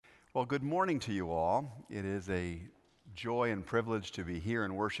Well, good morning to you all. It is a joy and privilege to be here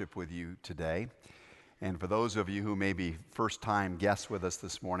and worship with you today. And for those of you who may be first-time guests with us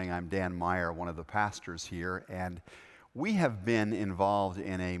this morning, I'm Dan Meyer, one of the pastors here, and we have been involved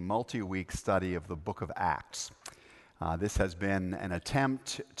in a multi-week study of the book of Acts. This has been an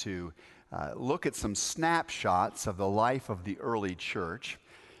attempt to look at some snapshots of the life of the early church,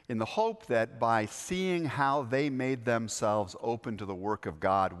 in the hope that by seeing how they made themselves open to the work of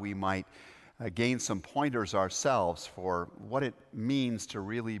God, we might gain some pointers ourselves for what it means to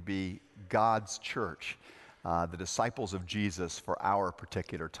really be God's church, the disciples of Jesus for our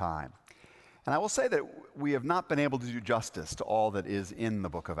particular time. And I will say that we have not been able to do justice to all that is in the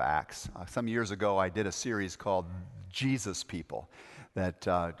book of Acts. Some years ago, I did a series called Jesus People that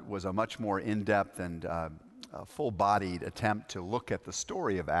was a much more in-depth and a full-bodied attempt to look at the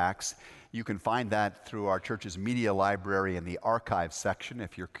story of Acts. You can find that through our church's media library in the archive section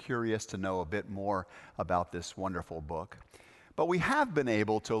if you're curious to know a bit more about this wonderful book. But we have been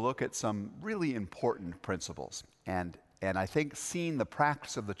able to look at some really important principles and I think seen the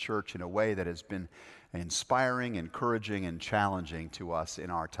practice of the church in a way that has been inspiring, encouraging, and challenging to us in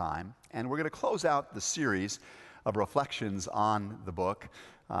our time. And we're going to close out the series of reflections on the book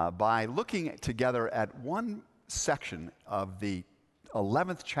by looking together at one section of the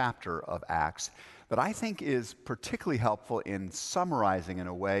 11th chapter of Acts that I think is particularly helpful in summarizing in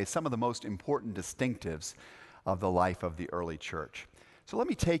a way some of the most important distinctives of the life of the early church. So let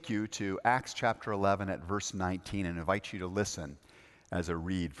me take you to Acts chapter 11 at verse 19 and invite you to listen as a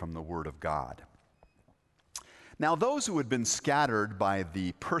read from the Word of God. Now those who had been scattered by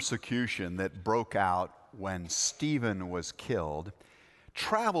the persecution that broke out when Stephen was killed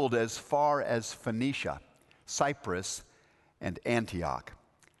traveled as far as Phoenicia, Cyprus, and Antioch,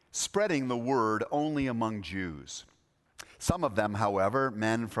 spreading the word only among Jews. Some of them, however,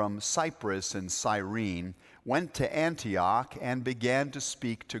 men from Cyprus and Cyrene, went to Antioch and began to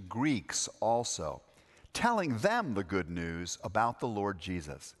speak to Greeks also, telling them the good news about the Lord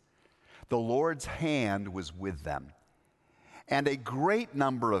Jesus. The Lord's hand was with them, and a great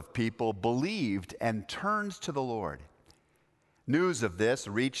number of people believed and turned to the Lord. News of this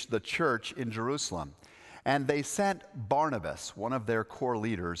reached the church in Jerusalem, and they sent Barnabas, one of their core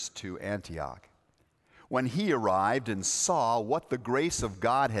leaders, to Antioch. When he arrived and saw what the grace of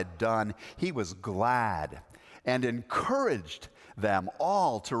God had done, he was glad and encouraged them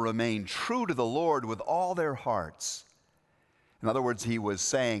all to remain true to the Lord with all their hearts. In other words, he was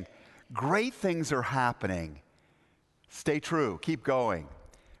saying, great things are happening. Stay true, keep going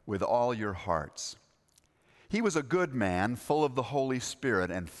with all your hearts. He was a good man, full of the Holy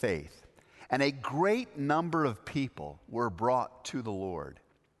Spirit and faith, and a great number of people were brought to the Lord.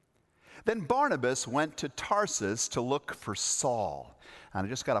 Then Barnabas went to Tarsus to look for Saul. And I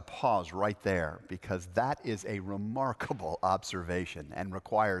just got to pause right there because that is a remarkable observation and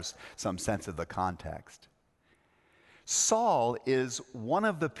requires some sense of the context. Saul is one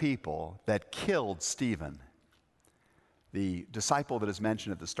of the people that killed Stephen, the disciple that is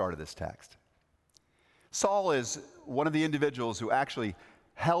mentioned at the start of this text. Saul is one of the individuals who actually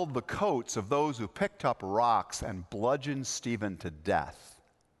held the coats of those who picked up rocks and bludgeoned Stephen to death.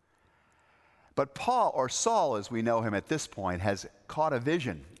 But Saul, as we know him at this point, has caught a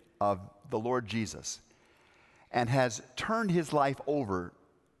vision of the Lord Jesus and has turned his life over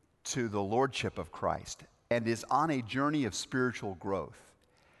to the lordship of Christ and is on a journey of spiritual growth.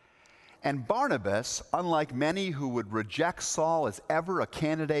 And Barnabas, unlike many who would reject Saul as ever a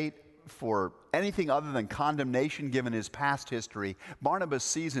candidate for anything other than condemnation given his past history, Barnabas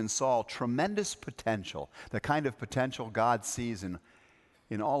sees in Saul tremendous potential, the kind of potential God sees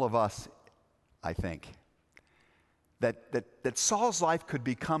in all of us, I think. That Saul's life could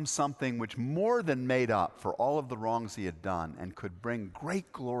become something which more than made up for all of the wrongs he had done and could bring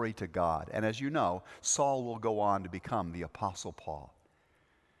great glory to God. And as you know, Saul will go on to become the Apostle Paul,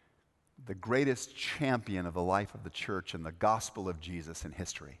 the greatest champion of the life of the church and the gospel of Jesus in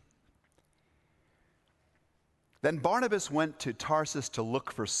history. Then Barnabas went to Tarsus to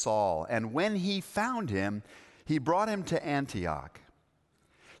look for Saul, and when he found him, he brought him to Antioch.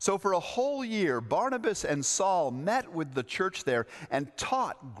 So for a whole year, Barnabas and Saul met with the church there and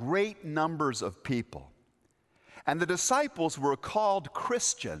taught great numbers of people. And the disciples were called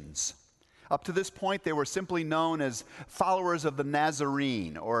Christians. Up to this point, they were simply known as followers of the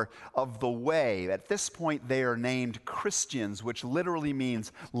Nazarene or of the Way. At this point, they are named Christians, which literally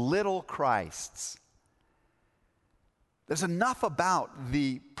means little Christs. There's enough about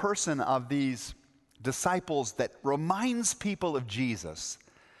the person of these disciples that reminds people of Jesus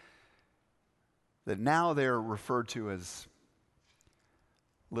that now they're referred to as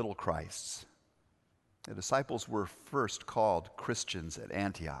little Christs. The disciples were first called Christians at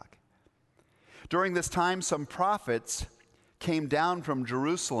Antioch. During this time, some prophets came down from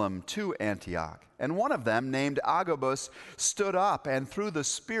Jerusalem to Antioch, and one of them, named Agabus, stood up and through the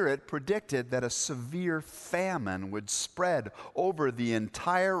Spirit predicted that a severe famine would spread over the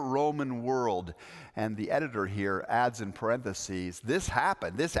entire Roman world. And the editor here adds in parentheses, this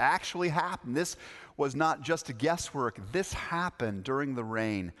happened, this actually happened. This was not just guesswork, this happened during the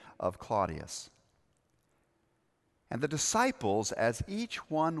reign of Claudius. And the disciples, as each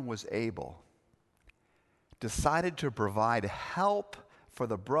one was able, decided to provide help for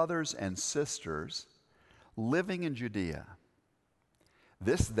the brothers and sisters living in Judea.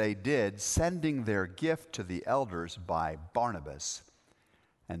 This they did, sending their gift to the elders by Barnabas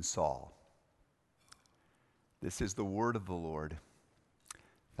and Saul. This is the word of the Lord.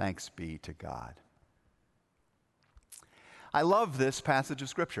 Thanks be to God. I love this passage of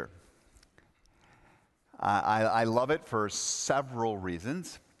Scripture. I love it for several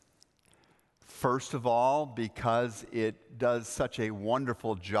reasons. First of all, because it does such a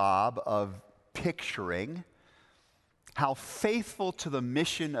wonderful job of picturing how faithful to the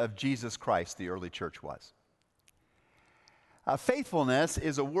mission of Jesus Christ the early church was. Faithfulness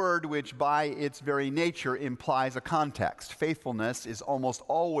is a word which by its very nature implies a context. Faithfulness is almost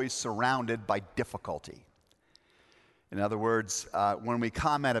always surrounded by difficulty. In other words, when we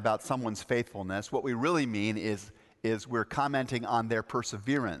comment about someone's faithfulness, what we really mean is we're commenting on their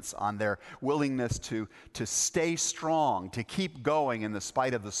perseverance, on their willingness to stay strong, to keep going in the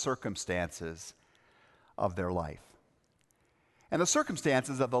spite of the circumstances of their life. And the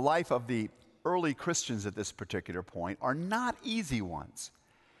circumstances of the life of the early Christians at this particular point are not easy ones.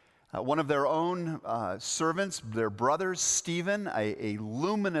 One of their own servants, their brothers, Stephen, a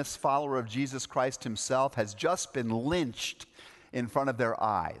luminous follower of Jesus Christ himself, has just been lynched in front of their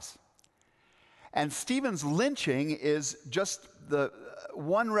eyes. And Stephen's lynching is just the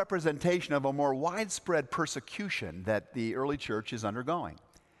one representation of a more widespread persecution that the early church is undergoing.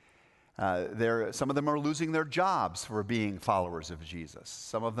 Some of them are losing their jobs for being followers of Jesus.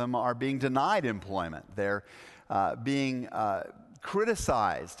 Some of them are being denied employment. They're being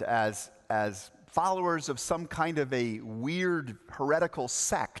criticized as followers of some kind of a weird heretical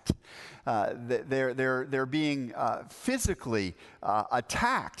sect. They're being physically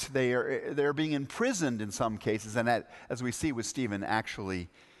attacked. They're being imprisoned in some cases, and as we see with Stephen, actually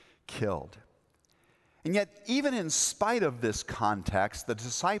killed. And yet, even in spite of this context, the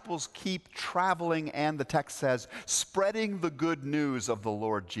disciples keep traveling and, the text says, spreading the good news of the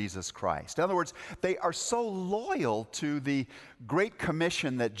Lord Jesus Christ. In other words, they are so loyal to the great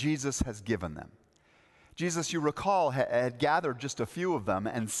commission that Jesus has given them. Jesus, you recall, had gathered just a few of them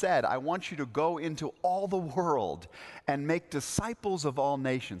and said, I want you to go into all the world and make disciples of all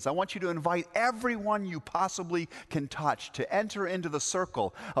nations. I want you to invite everyone you possibly can touch to enter into the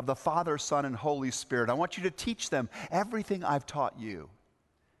circle of the Father, Son, and Holy Spirit. I want you to teach them everything I've taught you.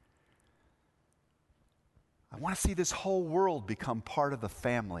 I want to see this whole world become part of the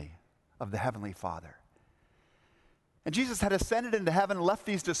family of the Heavenly Father. And Jesus had ascended into heaven, left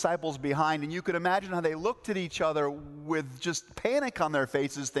these disciples behind, and you could imagine how they looked at each other with just panic on their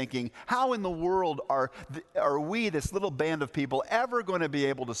faces, thinking, how in the world are we, this little band of people, ever going to be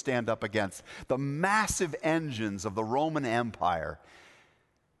able to stand up against the massive engines of the Roman Empire?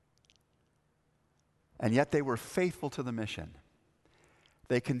 And yet they were faithful to the mission.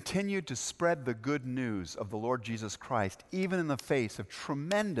 They continued to spread the good news of the Lord Jesus Christ, even in the face of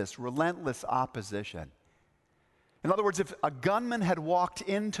tremendous, relentless opposition. In other words, if a gunman had walked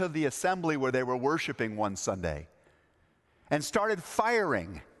into the assembly where they were worshiping one Sunday and started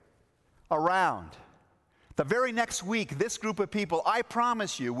firing around, the very next week, this group of people, I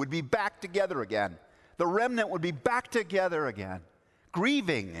promise you, would be back together again. The remnant would be back together again,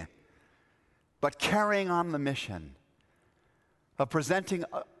 grieving, but carrying on the mission of presenting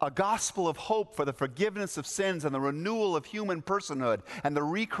a gospel of hope for the forgiveness of sins and the renewal of human personhood and the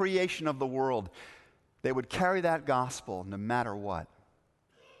recreation of the world. They would carry that gospel no matter what.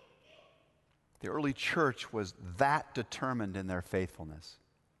 The early church was that determined in their faithfulness.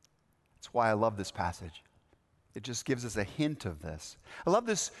 That's why I love this passage. It just gives us a hint of this. I love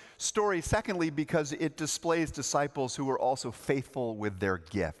this story, secondly, because it displays disciples who were also faithful with their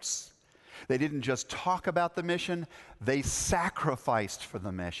gifts. They didn't just talk about the mission, they sacrificed for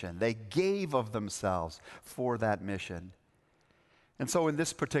the mission. They gave of themselves for that mission. And so in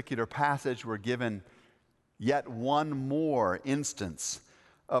this particular passage, we're given yet one more instance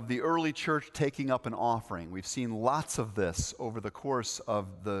of the early church taking up an offering. We've seen lots of this over the course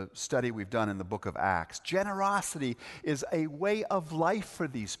of the study we've done in the book of Acts. Generosity is a way of life for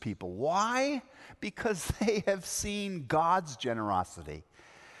these people. Why? Because they have seen God's generosity.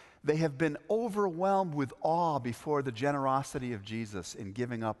 They have been overwhelmed with awe before the generosity of Jesus in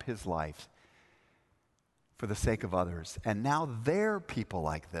giving up his life for the sake of others. And now they're people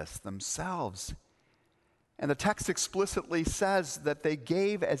like this themselves. And the text explicitly says that they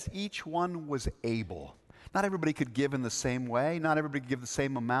gave as each one was able. Not everybody could give in the same way, not everybody could give the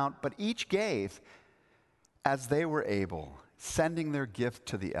same amount, but each gave as they were able, sending their gift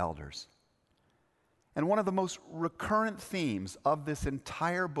to the elders. And one of the most recurrent themes of this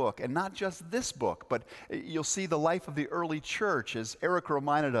entire book, and not just this book, but you'll see the life of the early church, as Eric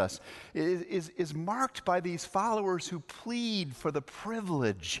reminded us, is marked by these followers who plead for the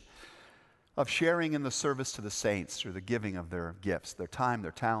privilege of sharing in the service to the saints through the giving of their gifts, their time,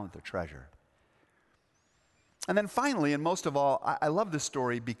 their talent, their treasure. And then finally, and most of all, I love this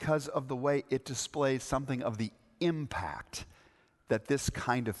story because of the way it displays something of the impact that this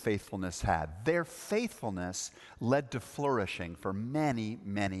kind of faithfulness had. Their faithfulness led to flourishing for many,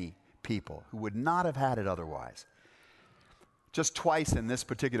 many people who would not have had it otherwise. Just twice in this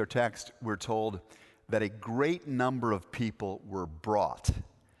particular text, we're told that a great number of people were brought,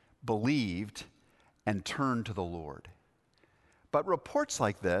 believed, and turned to the Lord. But reports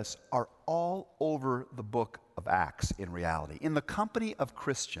like this are all over the book of Acts in reality. In the company of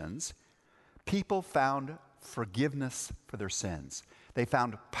Christians, people found forgiveness for their sins. They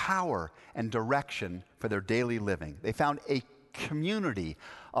found power and direction for their daily living. They found a community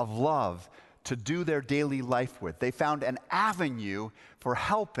of love to do their daily life with. They found an avenue for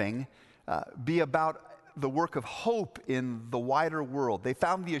helping be about the work of hope in the wider world. They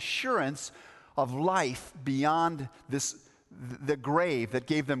found the assurance of life beyond the grave that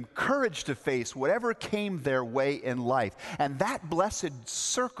gave them courage to face whatever came their way in life. And that blessed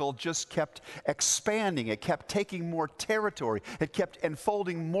circle just kept expanding. It kept taking more territory. It kept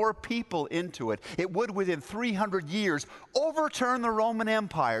enfolding more people into it. It would, within 300 years, overturn the Roman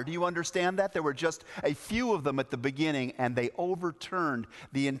Empire. Do you understand that? There were just a few of them at the beginning, and they overturned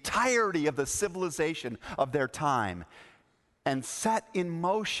the entirety of the civilization of their time and set in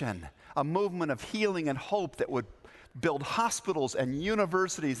motion a movement of healing and hope that would build hospitals and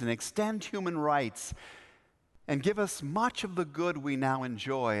universities and extend human rights and give us much of the good we now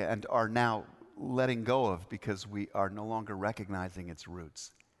enjoy and are now letting go of because we are no longer recognizing its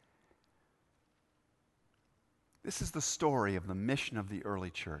roots. This is the story of the mission of the early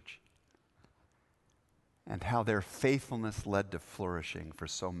church and how their faithfulness led to flourishing for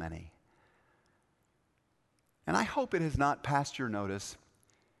so many. And I hope it has not passed your notice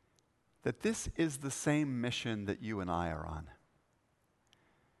that this is the same mission that you and I are on.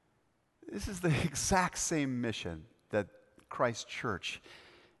 This is the exact same mission that Christ Church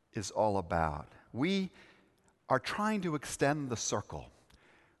is all about. We are trying to extend the circle.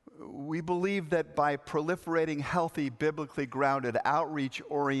 We believe that by proliferating healthy, biblically grounded,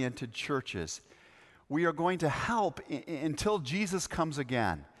 outreach-oriented churches, we are going to help until Jesus comes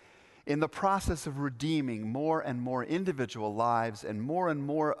again in the process of redeeming more and more individual lives and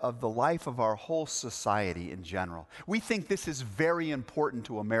more of the life of our whole society in general. We think this is very important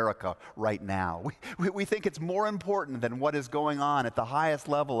to America right now. We think it's more important than what is going on at the highest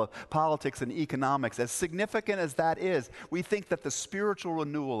level of politics and economics. As significant as that is, we think that the spiritual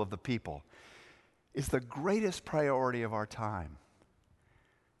renewal of the people is the greatest priority of our time.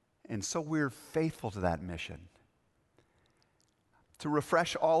 And so we're faithful to that mission. To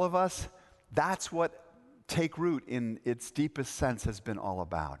refresh all of us, that's what Take Root in its deepest sense has been all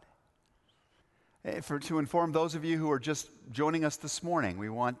about. To inform those of you who are just joining us this morning, we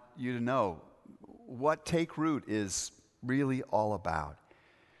want you to know what Take Root is really all about.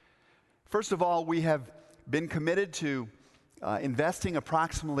 First of all, we have been committed to investing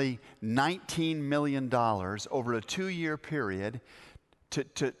approximately $19 million over a 2-year period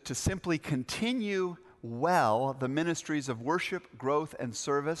to simply continue well the ministries of worship, growth, and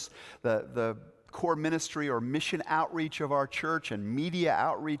service, the core ministry or mission outreach of our church and media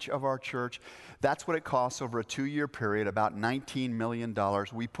outreach of our church. That's what it costs over a 2-year period, about $19 million.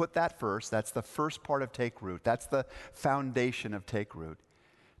 We put that first. That's the first part of Take Root. That's the foundation of Take Root,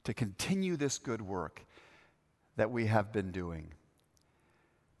 to continue this good work that we have been doing.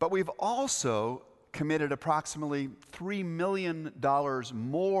 But we've also committed approximately $3 million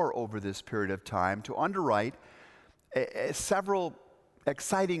more over this period of time to underwrite several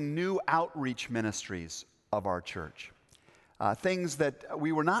exciting new outreach ministries of our church, things that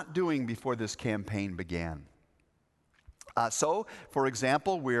we were not doing before this campaign began. For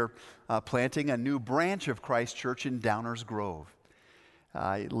example, we're planting a new branch of Christ Church in Downers Grove,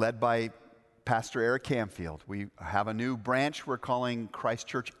 led by Pastor Eric Camfield. We have a new branch we're calling Christ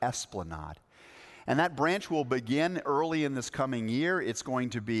Church Esplanade. And that branch will begin early in this coming year. It's going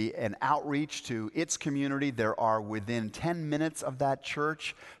to be an outreach to its community. There are, within 10 minutes of that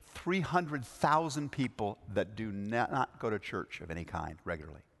church, 300,000 people that do not go to church of any kind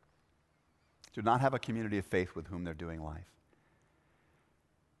regularly, do not have a community of faith with whom they're doing life.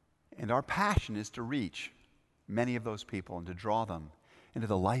 And our passion is to reach many of those people and to draw them into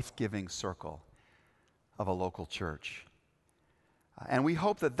the life-giving circle of a local church. And we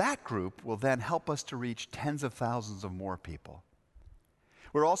hope that that group will then help us to reach tens of thousands of more people.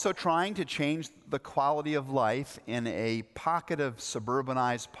 We're also trying to change the quality of life in a pocket of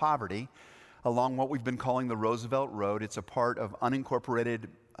suburbanized poverty along what we've been calling the Roosevelt Road. It's a part of unincorporated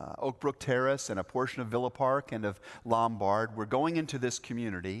Oak Brook Terrace and a portion of Villa Park and of Lombard. We're going into this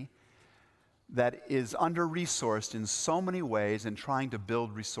community that is under-resourced in so many ways and trying to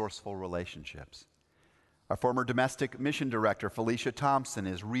build resourceful relationships. Our former domestic mission director, Felicia Thompson,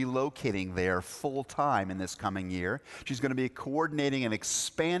 is relocating there full-time in this coming year. She's going to be coordinating and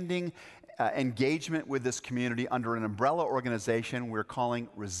expanding engagement with this community under an umbrella organization we're calling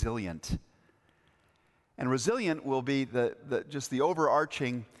Resilient. And Resilient will be just the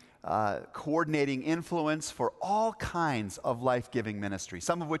overarching coordinating influence for all kinds of life-giving ministry,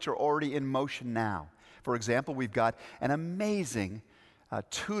 some of which are already in motion now. For example, we've got an amazing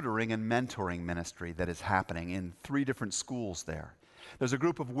tutoring and mentoring ministry that is happening in 3 different schools there. There's a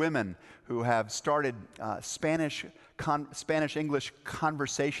group of women who have started Spanish-English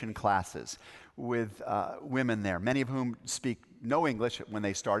conversation classes with women there, many of whom speak no English when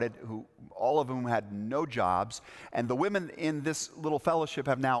they started, all of whom had no jobs. And the women in this little fellowship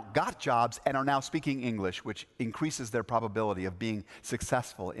have now got jobs and are now speaking English, which increases their probability of being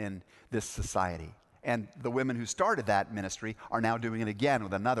successful in this society. And the women who started that ministry are now doing it again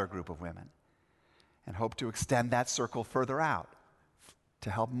with another group of women and hope to extend that circle further out to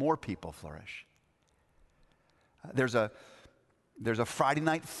help more people flourish. There's a Friday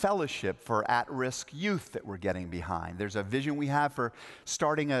night fellowship for at-risk youth that we're getting behind. There's a vision we have for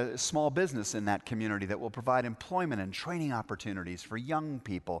starting a small business in that community that will provide employment and training opportunities for young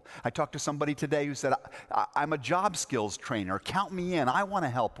people. I talked to somebody today who said, I'm a job skills trainer. Count me in. I want to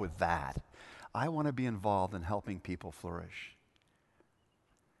help with that. I want to be involved in helping people flourish.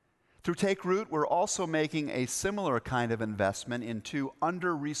 Through Take Root, we're also making a similar kind of investment in 2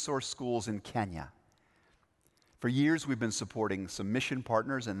 under-resourced schools in Kenya. For years, we've been supporting some mission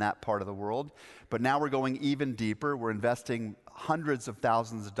partners in that part of the world, but now we're going even deeper. We're investing hundreds of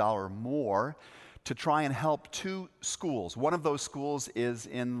thousands of dollars more to try and help 2 schools. One of those schools is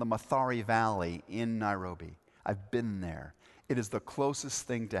in the Mathare Valley in Nairobi. I've been there. It is the closest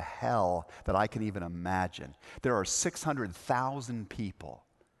thing to hell that I can even imagine. There are 600,000 people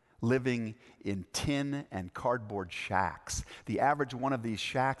living in tin and cardboard shacks. The average one of these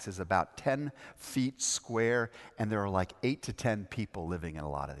shacks is about 10 feet square, and there are like 8 to 10 people living in a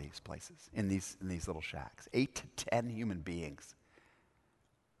lot of these places, in these little shacks. 8 to 10 human beings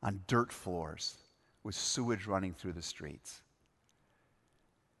on dirt floors with sewage running through the streets.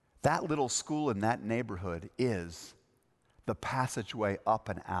 That little school in that neighborhood is the passageway up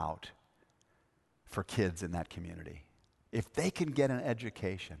and out for kids in that community. If they can get an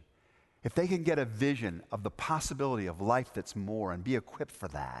education, if they can get a vision of the possibility of life that's more and be equipped for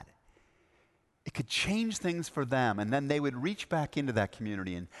that, it could change things for them, and then they would reach back into that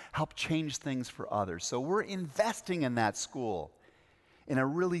community and help change things for others. So we're investing in that school in a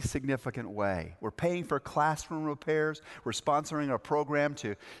really significant way. We're paying for classroom repairs. We're sponsoring a program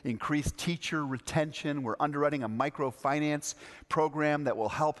to increase teacher retention. We're underwriting a microfinance program that will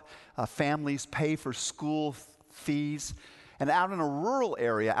help families pay for school fees. And out in a rural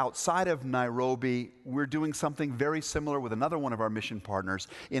area outside of Nairobi, we're doing something very similar with another one of our mission partners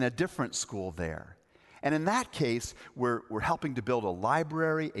in a different school there. And in that case, we're helping to build a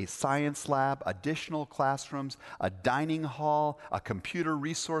library, a science lab, additional classrooms, a dining hall, a computer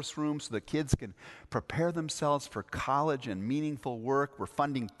resource room so that kids can prepare themselves for college and meaningful work. We're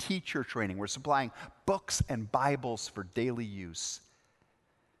funding teacher training. We're supplying books and Bibles for daily use.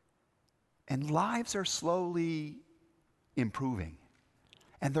 And lives are slowly improving.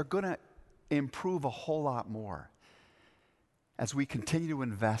 And they're going to improve a whole lot more as we continue to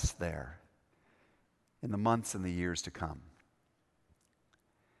invest there in the months and the years to come.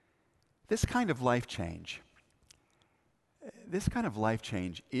 This kind of life change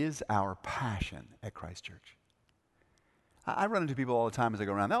is our passion at Christ Church. I run into people all the time as I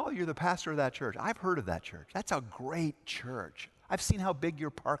go around. Oh, you're the pastor of that church. I've heard of that church. That's a great church. I've seen how big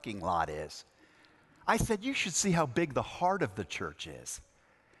your parking lot is. I said, you should see how big the heart of the church is.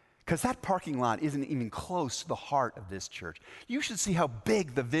 Because that parking lot isn't even close to the heart of this church. You should see how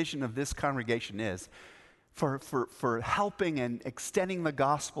big the vision of this congregation is for helping and extending the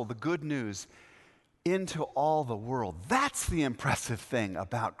gospel, the good news, into all the world. That's the impressive thing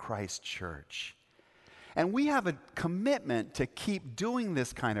about Christ Church. And we have a commitment to keep doing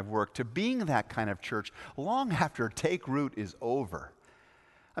this kind of work, to being that kind of church long after Take Root is over.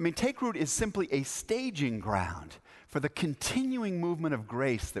 I mean, Take Root is simply a staging ground for the continuing movement of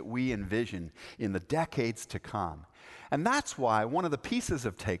grace that we envision in the decades to come. And that's why one of the pieces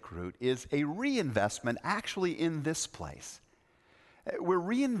of Take Root is a reinvestment actually in this place. We're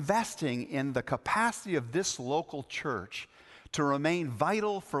reinvesting in the capacity of this local church to remain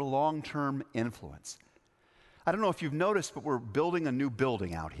vital for long-term influence. I don't know if you've noticed, but we're building a new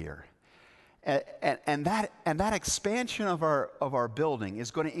building out here. And that expansion of our building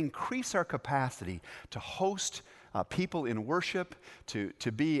is going to increase our capacity to host people in worship,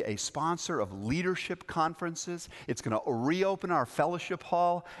 to be a sponsor of leadership conferences. It's going to reopen our fellowship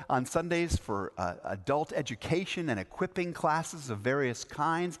hall on Sundays for adult education and equipping classes of various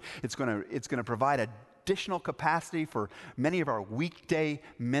kinds. It's going to provide additional capacity for many of our weekday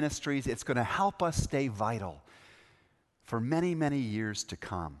ministries. It's going to help us stay vital for many, many years to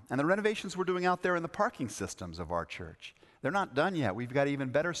come. And the renovations we're doing out there in the parking systems of our church, they're not done yet. We've got even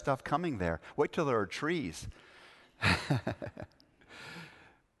better stuff coming there. Wait till there are trees.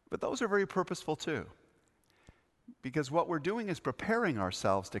 But those are very purposeful too, because what we're doing is preparing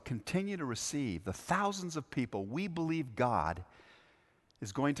ourselves to continue to receive the thousands of people we believe God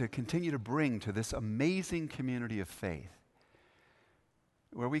is going to continue to bring to this amazing community of faith,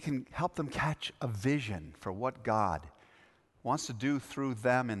 where we can help them catch a vision for what God wants to do through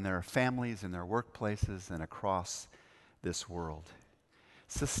them in their families, in their workplaces, and across this world.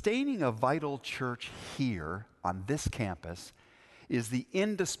 Sustaining a vital church here on this campus is the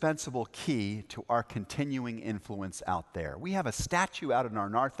indispensable key to our continuing influence out there. We have a statue out in our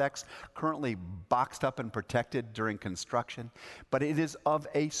narthex, currently boxed up and protected during construction, but it is of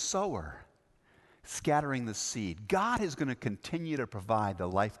a sower scattering the seed. God is going to continue to provide the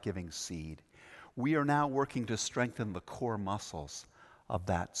life-giving seed. We are now working to strengthen the core muscles of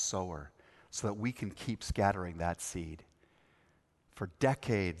that sower so that we can keep scattering that seed for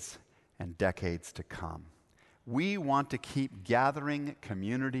decades and decades to come. We want to keep gathering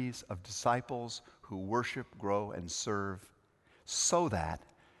communities of disciples who worship, grow, and serve so that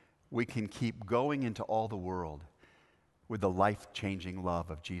we can keep going into all the world with the life-changing love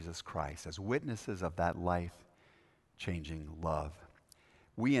of Jesus Christ as witnesses of that life-changing love.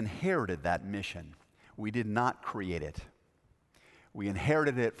 We inherited that mission. We did not create it. We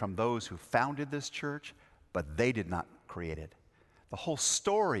inherited it from those who founded this church, but they did not create it. The whole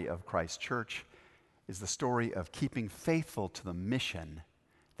story of Christ Church is the story of keeping faithful to the mission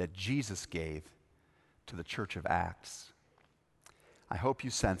that Jesus gave to the Church of Acts. I hope you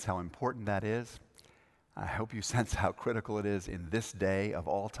sense how important that is. I hope you sense how critical it is in this day of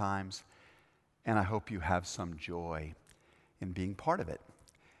all times. And I hope you have some joy in being part of it,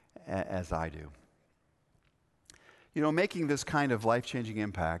 as I do. You know, making this kind of life-changing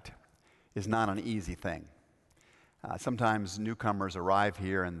impact is not an easy thing. Sometimes newcomers arrive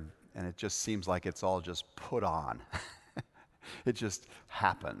here and it just seems like it's all just put on. It just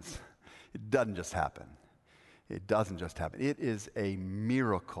happens. It doesn't just happen. It doesn't just happen. It is a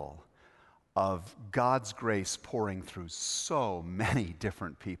miracle of God's grace pouring through so many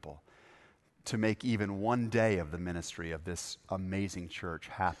different people to make even one day of the ministry of this amazing church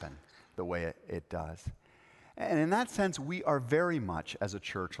happen the way it does. And in that sense, we are very much, as a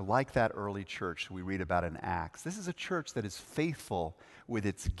church, like that early church we read about in Acts. This is a church that is faithful with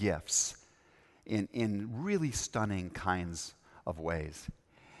its gifts in really stunning kinds of ways.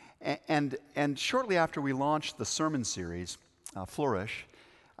 And shortly after we launched the sermon series, Flourish,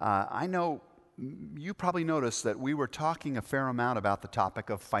 I know you probably noticed that we were talking a fair amount about the topic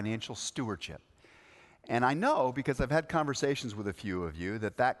of financial stewardship. And I know, because I've had conversations with a few of you,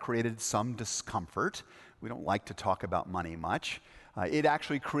 that created some discomfort. We don't like to talk about money much. It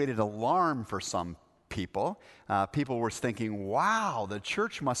actually created alarm for some people. People were thinking, wow, the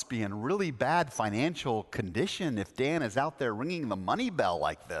church must be in really bad financial condition if Dan is out there ringing the money bell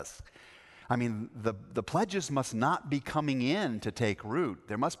like this. I mean, the pledges must not be coming in to Take Root.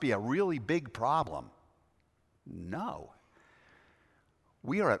 There must be a really big problem. No.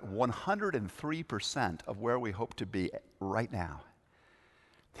 We are at 103% of where we hope to be right now.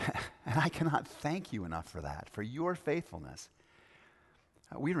 And I cannot thank you enough for that, for your faithfulness.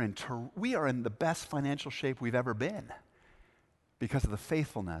 We are in the best financial shape we've ever been because of the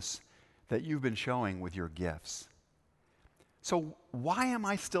faithfulness that you've been showing with your gifts. So why am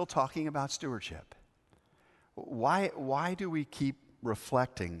I still talking about stewardship? Why do we keep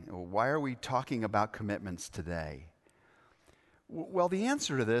reflecting? Why are we talking about commitments today? Well, the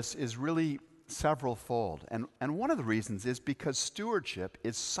answer to this is really several-fold. And one of the reasons is because stewardship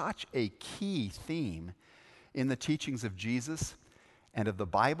is such a key theme in the teachings of Jesus and of the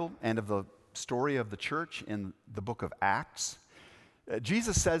Bible and of the story of the church in the book of Acts.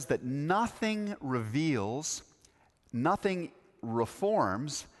 Jesus says that nothing reveals, nothing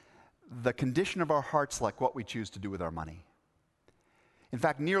reforms the condition of our hearts like what we choose to do with our money. In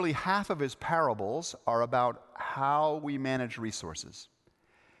fact, nearly half of his parables are about how we manage resources.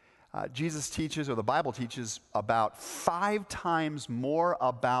 Jesus teaches, or the Bible teaches, about 5 times more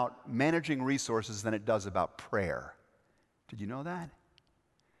about managing resources than it does about prayer. Did you know that?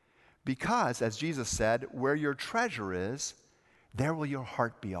 Because, as Jesus said, where your treasure is, there will your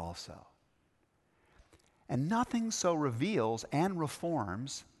heart be also. And nothing so reveals and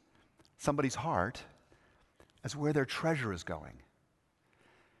reforms somebody's heart as where their treasure is going.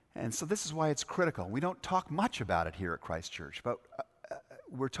 And so this is why it's critical. We don't talk much about it here at Christ Church, but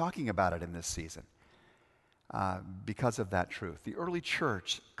we're talking about it in this season because of that truth. The early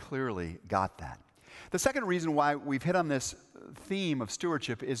church clearly got that. The second reason why we've hit on this theme of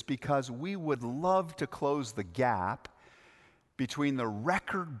stewardship is because we would love to close the gap between the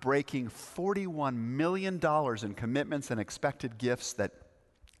record-breaking $41 million in commitments and expected gifts that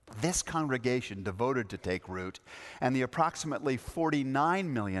this congregation devoted to Take Root and the approximately $49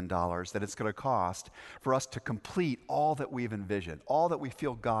 million that it's going to cost for us to complete all that we've envisioned, all that we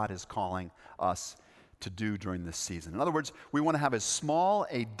feel God is calling us to do during this season. In other words, we want to have as small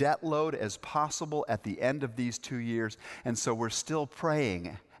a debt load as possible at the end of these 2 years, and so we're still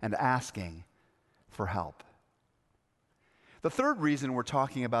praying and asking for help. The third reason we're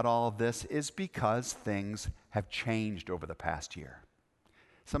talking about all of this is because things have changed over the past year.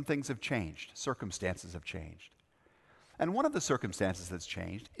 Some things have changed. Circumstances have changed. And one of the circumstances that's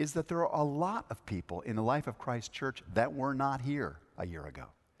changed is that there are a lot of people in the life of Christ Church that were not here a year ago.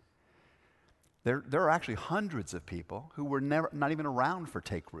 There are actually hundreds of people who were not even around for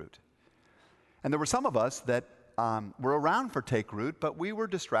Take Root. And there were some of us that were around for Take Root, but we were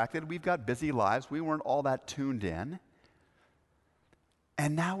distracted. We've got busy lives. We weren't all that tuned in.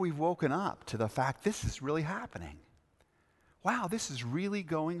 And now we've woken up to the fact this is really happening. Wow, this is really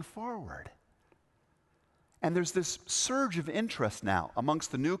going forward. And there's this surge of interest now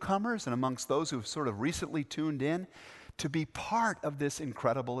amongst the newcomers and amongst those who've sort of recently tuned in to be part of this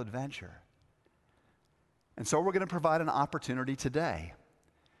incredible adventure. And so we're going to provide an opportunity today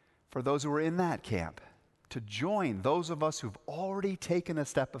for those who are in that camp to join those of us who've already taken a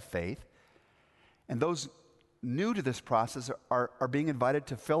step of faith, and those new to this process are being invited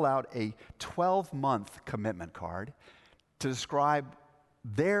to fill out a 12-month commitment card to describe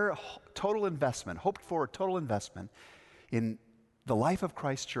their total investment, hoped for total investment in the life of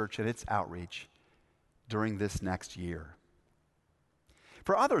Christ Church and its outreach during this next year.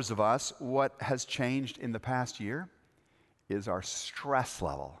 For others of us, what has changed in the past year is our stress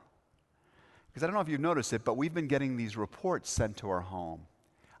level. Because I don't know if you've noticed it, but we've been getting these reports sent to our home.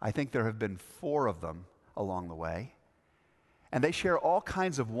 I think there have been 4 of them along the way. And they share all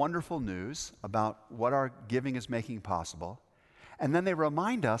kinds of wonderful news about what our giving is making possible. And then they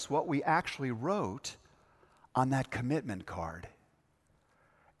remind us what we actually wrote on that commitment card.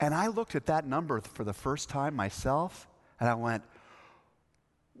 And I looked at that number for the first time myself, and I went,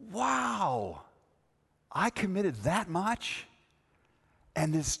 wow, I committed that much?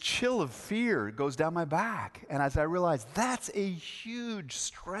 And this chill of fear goes down my back. And as I realized, that's a huge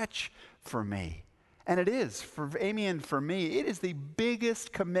stretch for me. And it is, for Amy and for me, it is the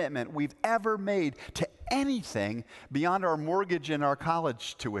biggest commitment we've ever made to anything beyond our mortgage and our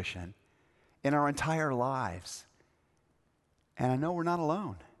college tuition in our entire lives. And I know we're not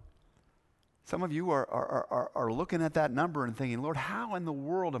alone. Some of you are looking at that number and thinking, Lord, how in the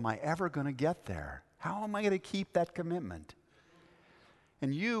world am I ever going to get there? How am I going to keep that commitment?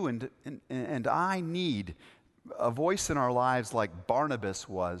 And you and I need a voice in our lives like Barnabas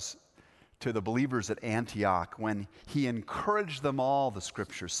was to the believers at Antioch when he encouraged them all, the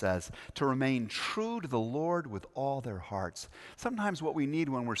scripture says, to remain true to the Lord with all their hearts. Sometimes what we need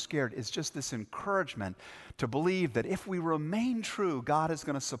when we're scared is just this encouragement to believe that if we remain true, God is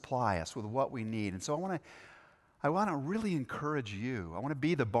going to supply us with what we need. And so I want to really encourage you. I want to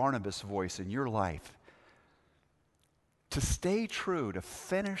be the Barnabas voice in your life to stay true, to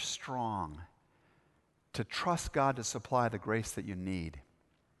finish strong, to trust God to supply the grace that you need,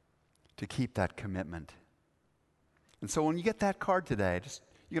 to keep that commitment. And so when you get that card today,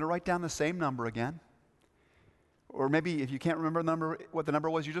 you're going to write down the same number again. Or maybe if you can't remember what the number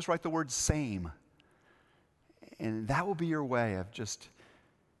was, you just write the word same. And that will be your way of just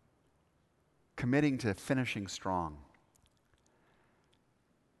committing to finishing strong.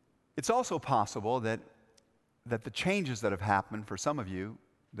 It's also possible that the changes that have happened for some of you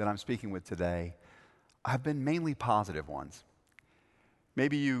that I'm speaking with today have been mainly positive ones.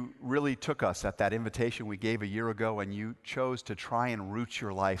 Maybe you really took us at that invitation we gave a year ago and you chose to try and root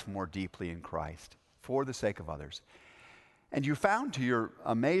your life more deeply in Christ for the sake of others. And you found to your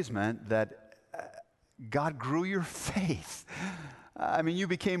amazement that God grew your faith. I mean, you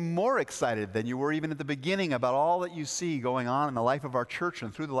became more excited than you were even at the beginning about all that you see going on in the life of our church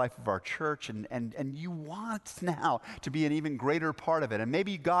and through the life of our church, and you want now to be an even greater part of it. And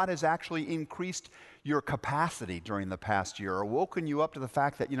maybe God has actually increased your capacity during the past year, or woken you up to the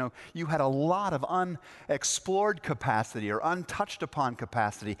fact that, you had a lot of unexplored capacity or untouched upon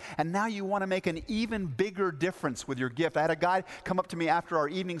capacity, and now you want to make an even bigger difference with your gift. I had a guy come up to me after our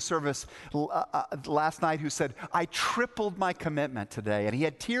evening service last night who said, "I tripled my commitment today," and he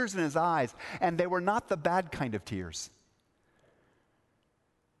had tears in his eyes, and they were not the bad kind of tears.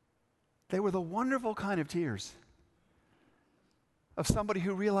 They were the wonderful kind of tears of somebody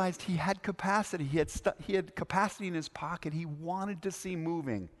who realized he had capacity. He had capacity in his pocket. He wanted to see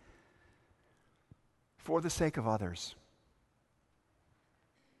moving for the sake of others.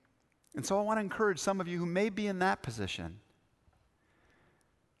 And so I want to encourage some of you who may be in that position.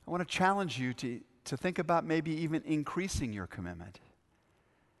 I want to challenge you to think about maybe even increasing your commitment.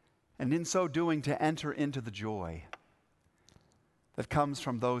 And in so doing, to enter into the joy that comes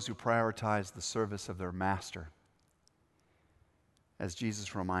from those who prioritize the service of their master, as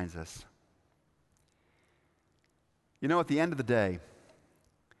Jesus reminds us. At the end of the day,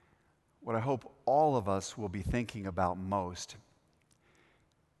 what I hope all of us will be thinking about most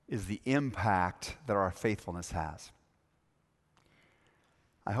is the impact that our faithfulness has.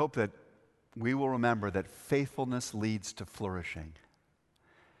 I hope that we will remember that faithfulness leads to flourishing,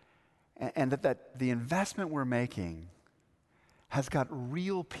 and that the investment we're making has got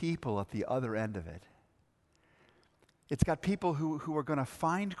real people at the other end of it. It's got people who are going to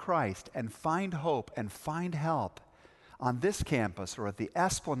find Christ and find hope and find help on this campus or at the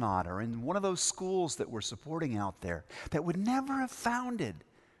Esplanade or in one of those schools that we're supporting out there that would never have found it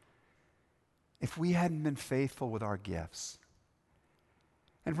if we hadn't been faithful with our gifts.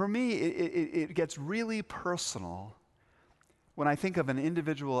 And for me, it gets really personal when I think of an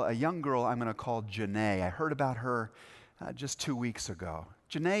individual, a young girl I'm going to call Janae. I heard about her just 2 weeks ago.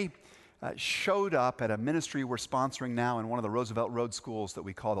 Janae showed up at a ministry we're sponsoring now in one of the Roosevelt Road schools that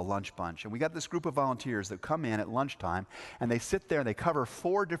we call the Lunch Bunch. And we got this group of volunteers that come in at lunchtime, and they sit there and they cover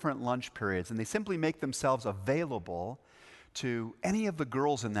 4 different lunch periods, and they simply make themselves available to any of the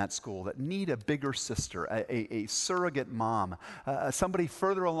girls in that school that need a bigger sister, a surrogate mom, somebody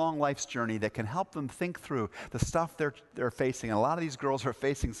further along life's journey that can help them think through the stuff they're facing. And a lot of these girls are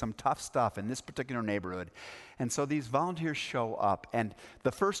facing some tough stuff in this particular neighborhood. And so these volunteers show up. And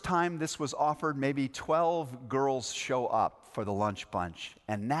the first time this was offered, maybe 12 girls show up for the Lunch Bunch.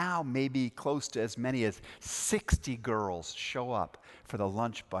 And now maybe close to as many as 60 girls show up for the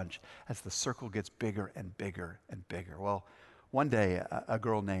Lunch Bunch as the circle gets bigger and bigger and bigger. Well, one day, a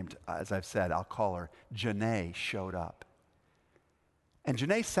girl named, as I've said, I'll call her Janae, showed up. And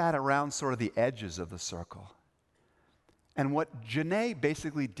Janae sat around sort of the edges of the circle. And what Janae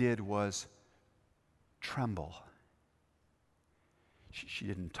basically did was tremble. She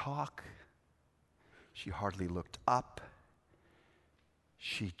didn't talk. She hardly looked up.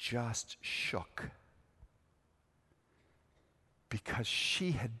 She just shook. Because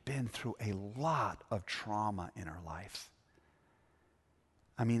she had been through a lot of trauma in her life.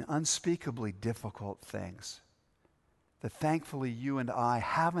 I mean, unspeakably difficult things that thankfully you and I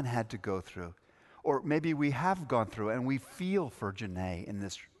haven't had to go through. Or maybe we have gone through, and we feel for Janae in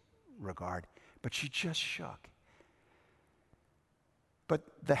this regard. But she just shook. But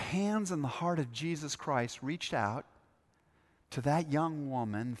the hands and the heart of Jesus Christ reached out to that young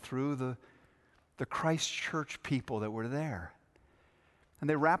woman through the Christ Church people that were there. And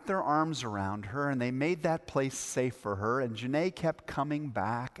they wrapped their arms around her, and they made that place safe for her. And Janae kept coming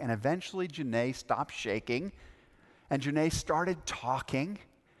back, and eventually Janae stopped shaking, and Janae started talking,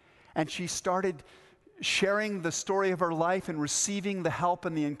 and she started sharing the story of her life and receiving the help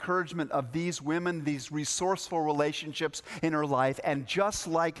and the encouragement of these women, these resourceful relationships in her life. And just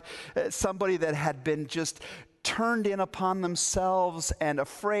like somebody that had been just turned in upon themselves, and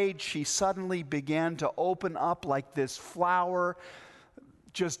afraid, she suddenly began to open up like this flower,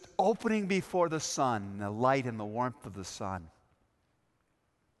 just opening before the sun, the light and the warmth of the sun.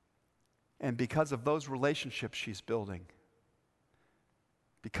 And because of those relationships she's building,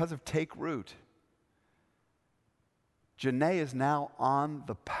 because of Take Root, Janae is now on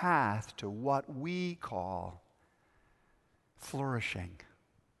the path to what we call flourishing.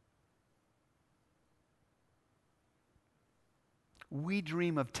 We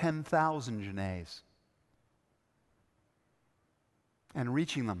dream of 10,000 Janaes and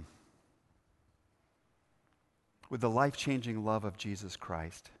reaching them with the life-changing love of Jesus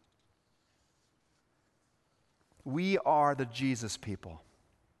Christ. We are the Jesus people.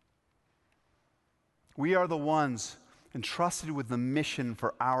 We are the ones entrusted with the mission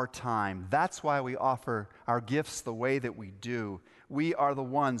for our time. That's why we offer our gifts the way that we do. We are the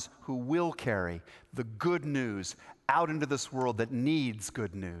ones who will carry the good news out into this world that needs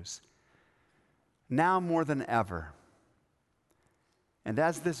good news, now more than ever. And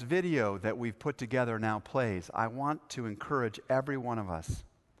as this video that we've put together now plays, I want to encourage every one of us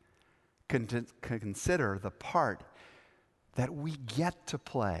to consider the part that we get to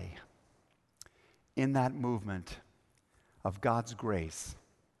play in that movement of God's grace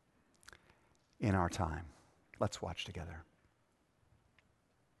in our time. Let's watch together.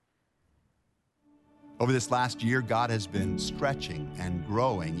 Over this last year, God has been stretching and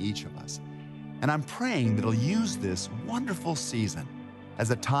growing each of us. And I'm praying that He'll use this wonderful season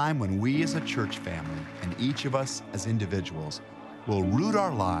as a time when we as a church family and each of us as individuals will root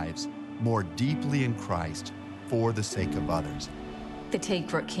our lives more deeply in Christ for the sake of others. The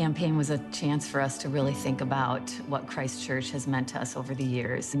Take Root campaign was a chance for us to really think about what Christ Church has meant to us over the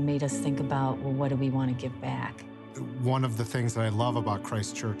years and made us think about, well, what do we want to give back? One of the things that I love about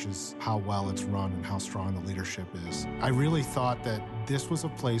Christ Church is how well it's run and how strong the leadership is. I really thought that this was a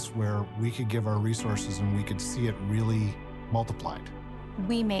place where we could give our resources and we could see it really multiplied.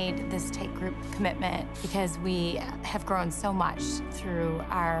 We made this Take Group commitment because we have grown so much through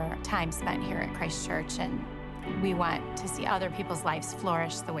our time spent here at Christ Church, and we want to see other people's lives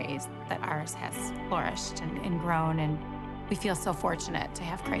flourish the ways that ours has flourished and grown. And we feel so fortunate to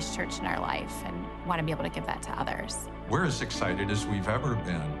have Christ Church in our life and want to be able to give that to others. We're as excited as we've ever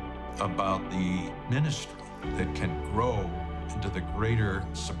been about the ministry that can grow into the greater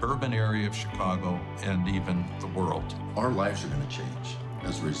suburban area of Chicago and even the world. Our lives are going to change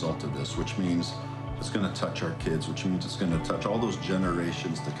as a result of this, which means it's going to touch our kids, which means it's going to touch all those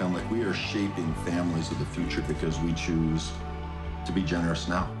generations to come. Like, we are shaping families of the future because we choose to be generous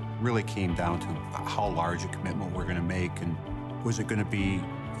now. Really came down to how large a commitment we're going to make, and was it going to be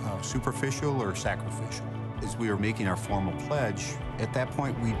superficial or sacrificial? As we were making our formal pledge, at that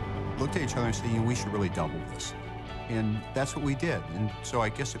point we looked at each other and said, we should really double this. And that's what we did. And so I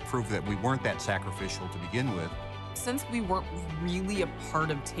guess it proved that we weren't that sacrificial to begin with. Since we weren't really a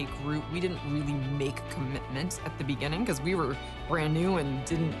part of Take Root, we didn't really make a commitment at the beginning because we were brand new and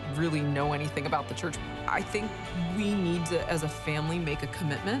didn't really know anything about the church. I think we need to, as a family, make a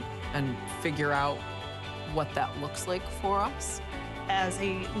commitment and figure out what that looks like for us. As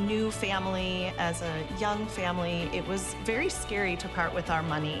a new family, as a young family, it was very scary to part with our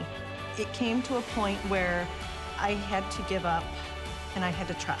money. It came to a point where I had to give up and I had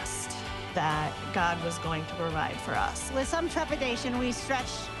to trust that God was going to provide for us. With some trepidation, we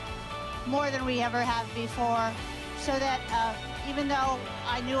stretched more than we ever have before, so that even though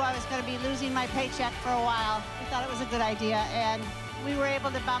I knew I was going to be losing my paycheck for a while, we thought it was a good idea, and we were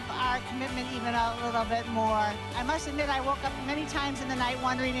able to bump our commitment even a little bit more. I must admit, I woke up many times in the night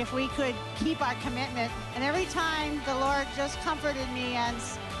wondering if we could keep our commitment, and every time the Lord just comforted me and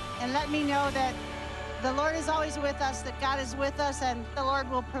let me know that the Lord is always with us, that God is with us, and the Lord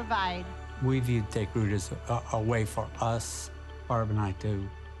will provide. We viewed Take Root as a way for us, Barb and I, to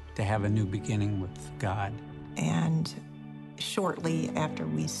have a new beginning with God. And shortly after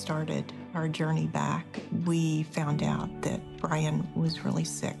we started our journey back, we found out that Brian was really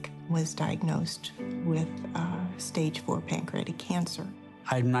sick, was diagnosed with stage 4 pancreatic cancer.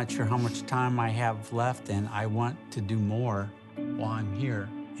 I'm not sure how much time I have left, and I want to do more while I'm here.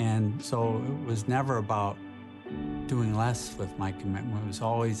 And so it was never about doing less with my commitment. It was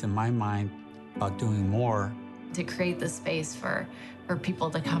always in my mind about doing more. To create the space for people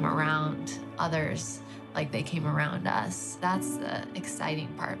to come around others like they came around us. That's the exciting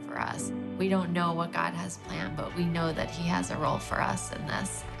part for us. We don't know what God has planned, but we know that He has a role for us in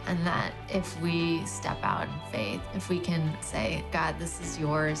this. And that if we step out in faith, if we can say, God, this is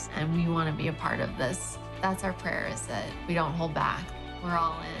yours, and we want to be a part of this, that's our prayer, is that we don't hold back. We're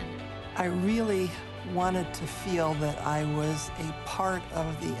all in. I really wanted to feel that I was a part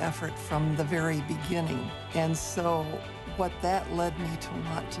of the effort from the very beginning. And so what that led me to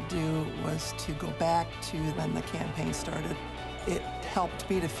want to do was to go back to when the campaign started. It helped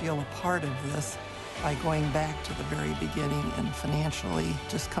me to feel a part of this by going back to the very beginning and financially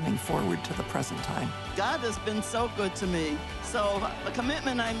just coming forward to the present time. God has been so good to me. So the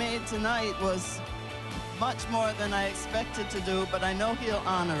commitment I made tonight was much more than I expected to do, but I know He'll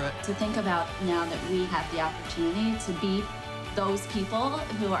honor it. To think about now that we have the opportunity to be those people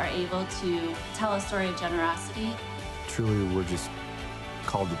who are able to tell a story of generosity. Truly, we're just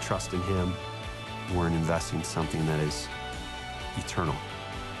called to trust in Him. We're investing something that is eternal.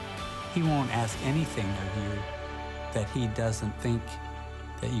 He won't ask anything of you that He doesn't think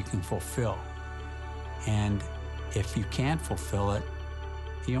that you can fulfill. And if you can't fulfill it,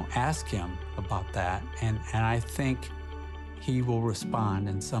 you don't ask Him about that. And I think He will respond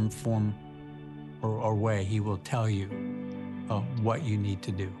in some form or way. He will tell you what you need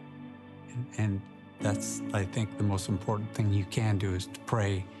to do. And that's, I think, the most important thing you can do is to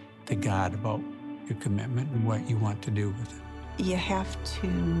pray to God about your commitment and what you want to do with it. You have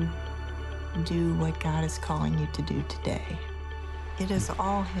to do what God is calling you to do today. It is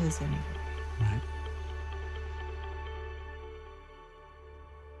all His anyway. Right.